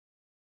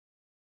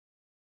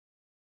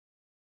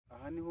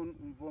niho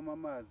mvoma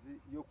amazi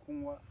yo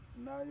kunywa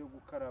n'ayo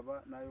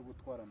gukaraba n'ayo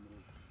gutwara mu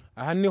rugo.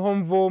 Aha niho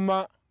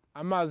mvoma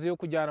amazi yo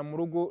kujyana mu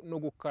rugo no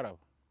gukaraba.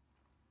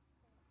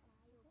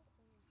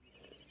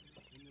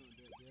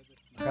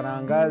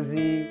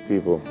 Karangazi.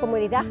 People.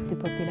 Comunidad. De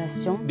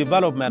population.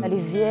 Development.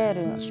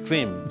 Rivière.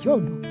 Stream.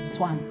 Yodo.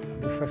 Swamp.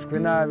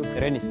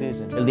 Rainy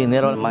season. El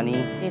dinero, money.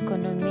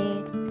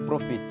 Economy.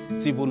 Profit.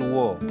 Civil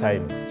war.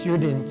 Time.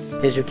 Students.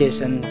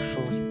 Education.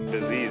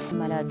 Disease.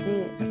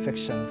 Maladie.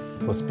 Infections.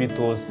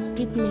 Hospitals.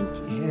 Treatment.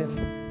 Health.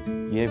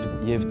 You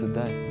have to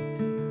die.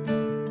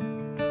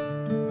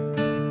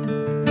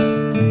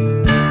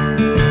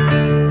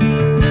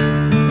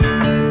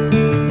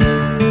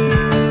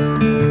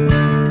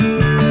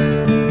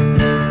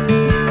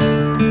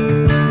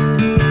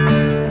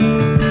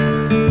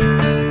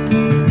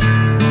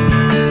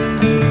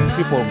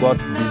 People got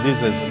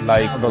diseases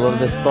like Dolor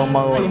de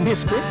estómago.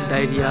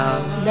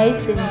 Diarrhea.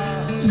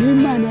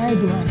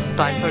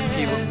 Typhoid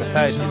fever.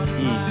 hepatitis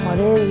E.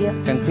 Malaria.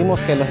 Sentimos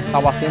que nos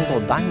estaba haciendo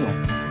daño.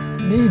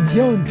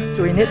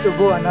 So we need to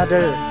go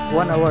another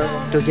 1 hour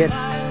to get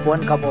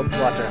 1 cup of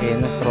water.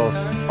 Nuestros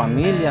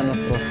familias,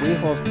 nuestros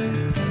hijos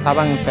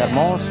estaban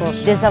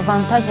enfermosos.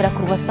 Désavantage de la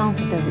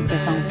croissance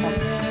des enfants.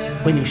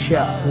 When you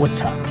share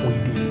water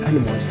with the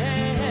animals,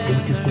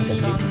 it is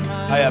contaminated.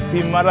 Haya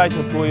pimara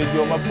chupo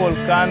joma pol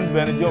kan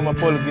ben joma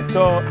pol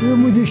gito.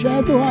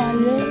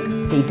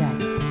 They die.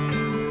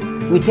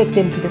 We take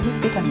them to the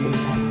hospital and they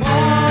die.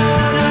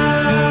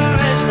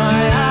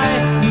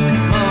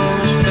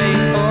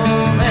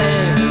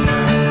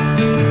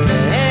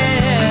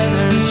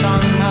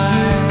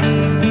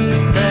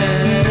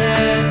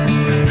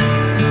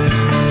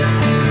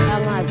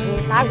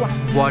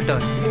 Water.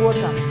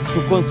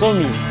 To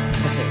consume it.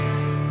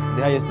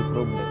 The highest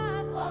problem.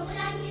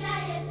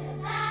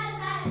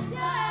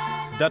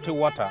 Dirty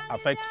water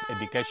affects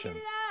education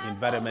in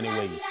very many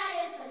ways.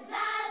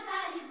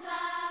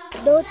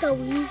 The water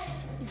we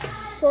use is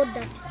so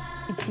dirty.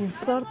 It is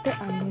salty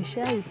and we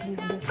share it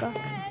with the cow.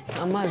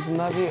 Amazi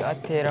mabi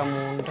atera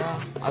mu nda,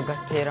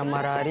 agatera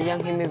malaria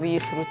nk'imibi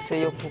yiturutse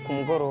yo ku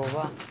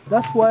mugoroba.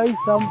 That's why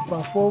some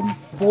perform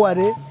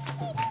poorly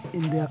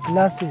in their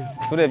classes.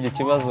 Turebye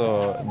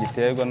ikibazo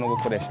giterwa no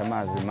gukoresha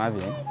amazi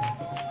mabi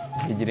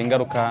bigira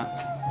ingaruka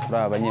kuri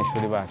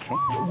abanyeshuri bacu.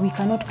 We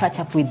cannot catch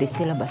up with the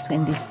syllabus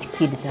when these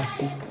kids are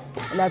sick.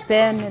 La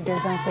peine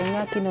des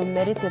enseignants qui ne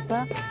méritent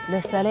pas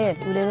le salaire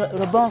ou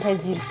le bon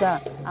résultat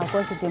à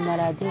cause des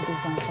maladies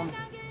des enfants.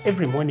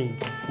 Every morning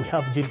we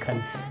have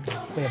jerrycans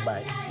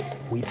whereby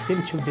we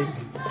send children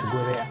to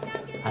go there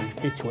and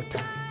fetch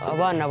water.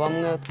 Abana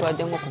bamwe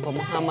twajya nko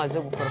kuvamo nk'amazi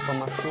yo gukoropa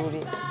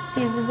amashuri.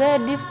 It is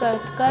very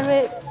difficult to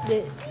carry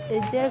the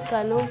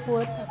jerrycan of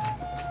water.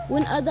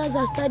 When others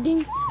are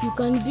studying, you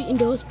can be in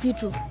the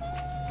hospital.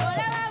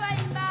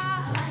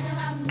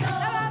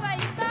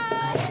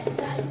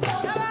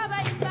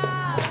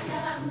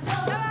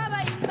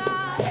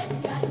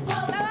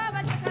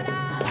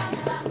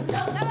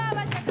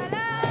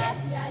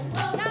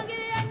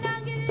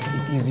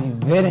 It is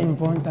very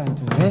important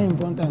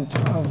to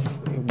have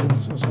a good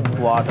source of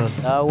Water.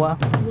 Agua.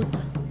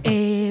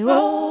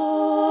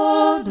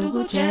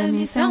 Dugu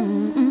chemi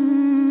sang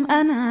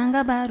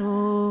ananga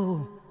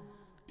baro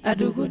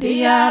adugu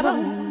diaba.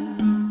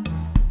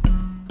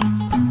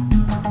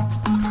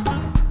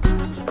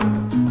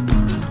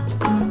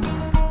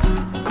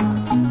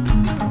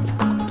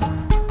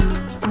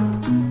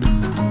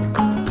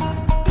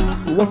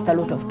 We waste a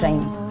lot of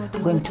time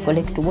going to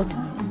collect water.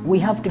 We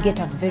have to get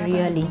up very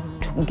early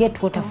to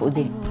get water for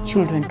the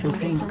children to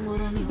drink.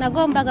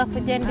 Nagombaga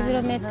kugenda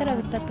ibirometero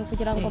 3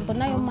 kugira ngo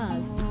mbone ayo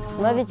mazi.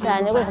 Babi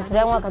cyane rwose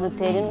turanywa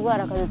akadutera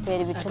indwara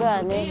akadutera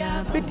ibicurane.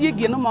 Petit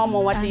gino mama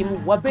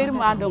watimu waberi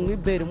madong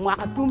iberi mwa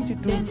atumchi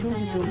tum.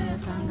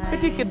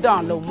 Petit ki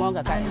dan lo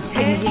monga kai.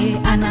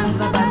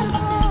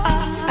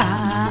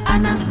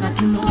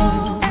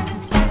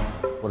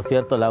 Por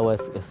cierto, el agua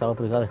es agua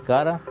purificada, es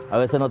cara. A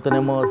veces no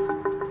tenemos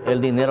el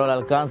dinero al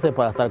alcance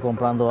para estar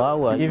comprando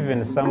agua.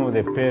 Even some of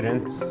the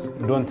parents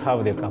don't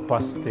have the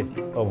capacity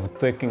of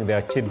taking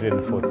their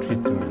children for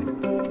treatment.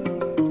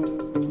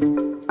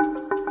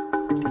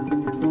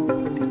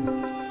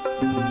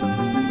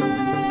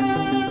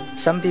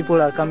 Some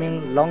people are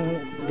coming long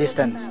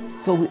distance.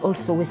 So we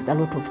also waste a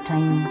lot of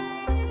time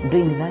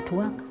doing that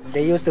work.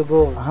 They used to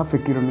go half a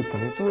kilometer,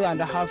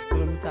 2.5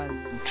 kilometers,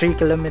 3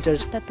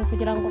 kilometers, 5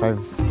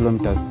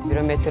 kilometers.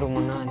 Ibirometero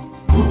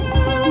 8.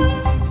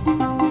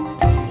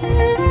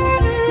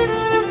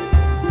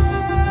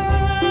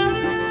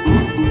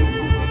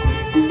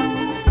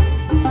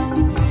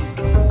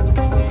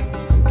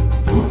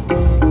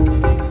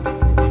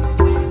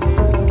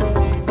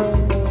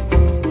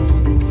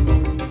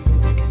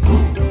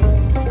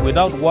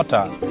 Without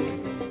water,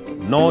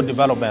 no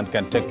development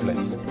can take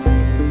place.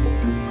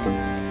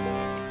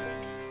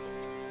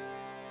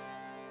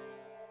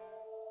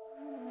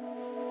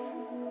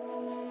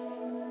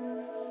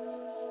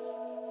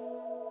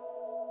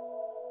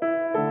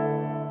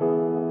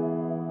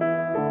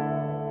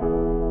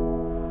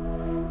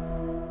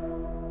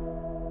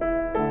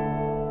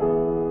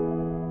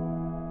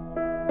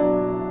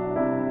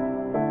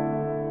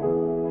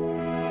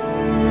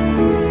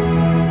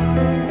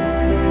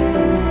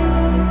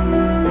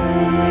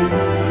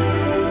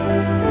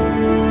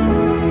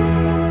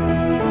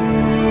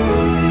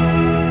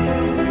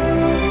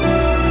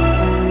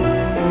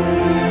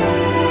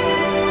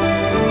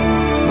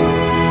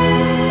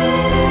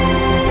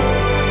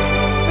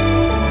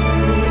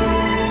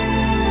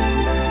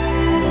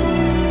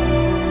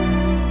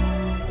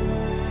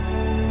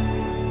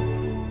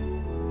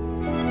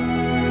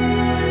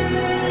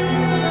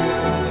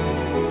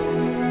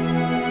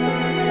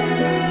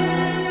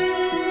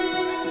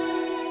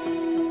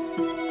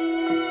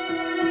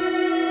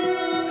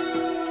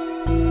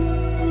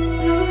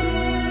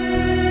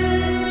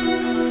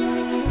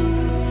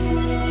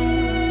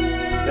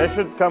 There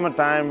should come a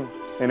time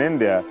in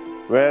India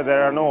where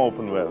there are no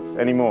open wells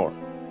anymore.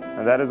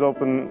 And that is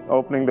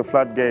opening the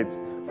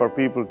floodgates for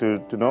people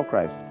to know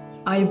Christ.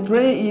 I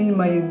pray in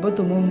my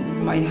bottom of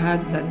my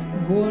heart that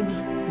God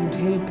would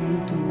help you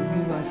to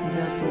give us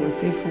that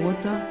safe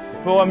water.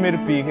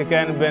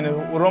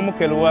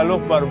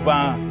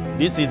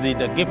 This is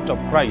the gift of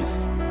Christ.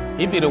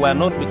 If it were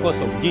not because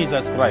of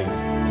Jesus Christ,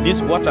 this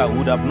water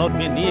would have not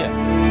been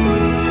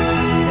here.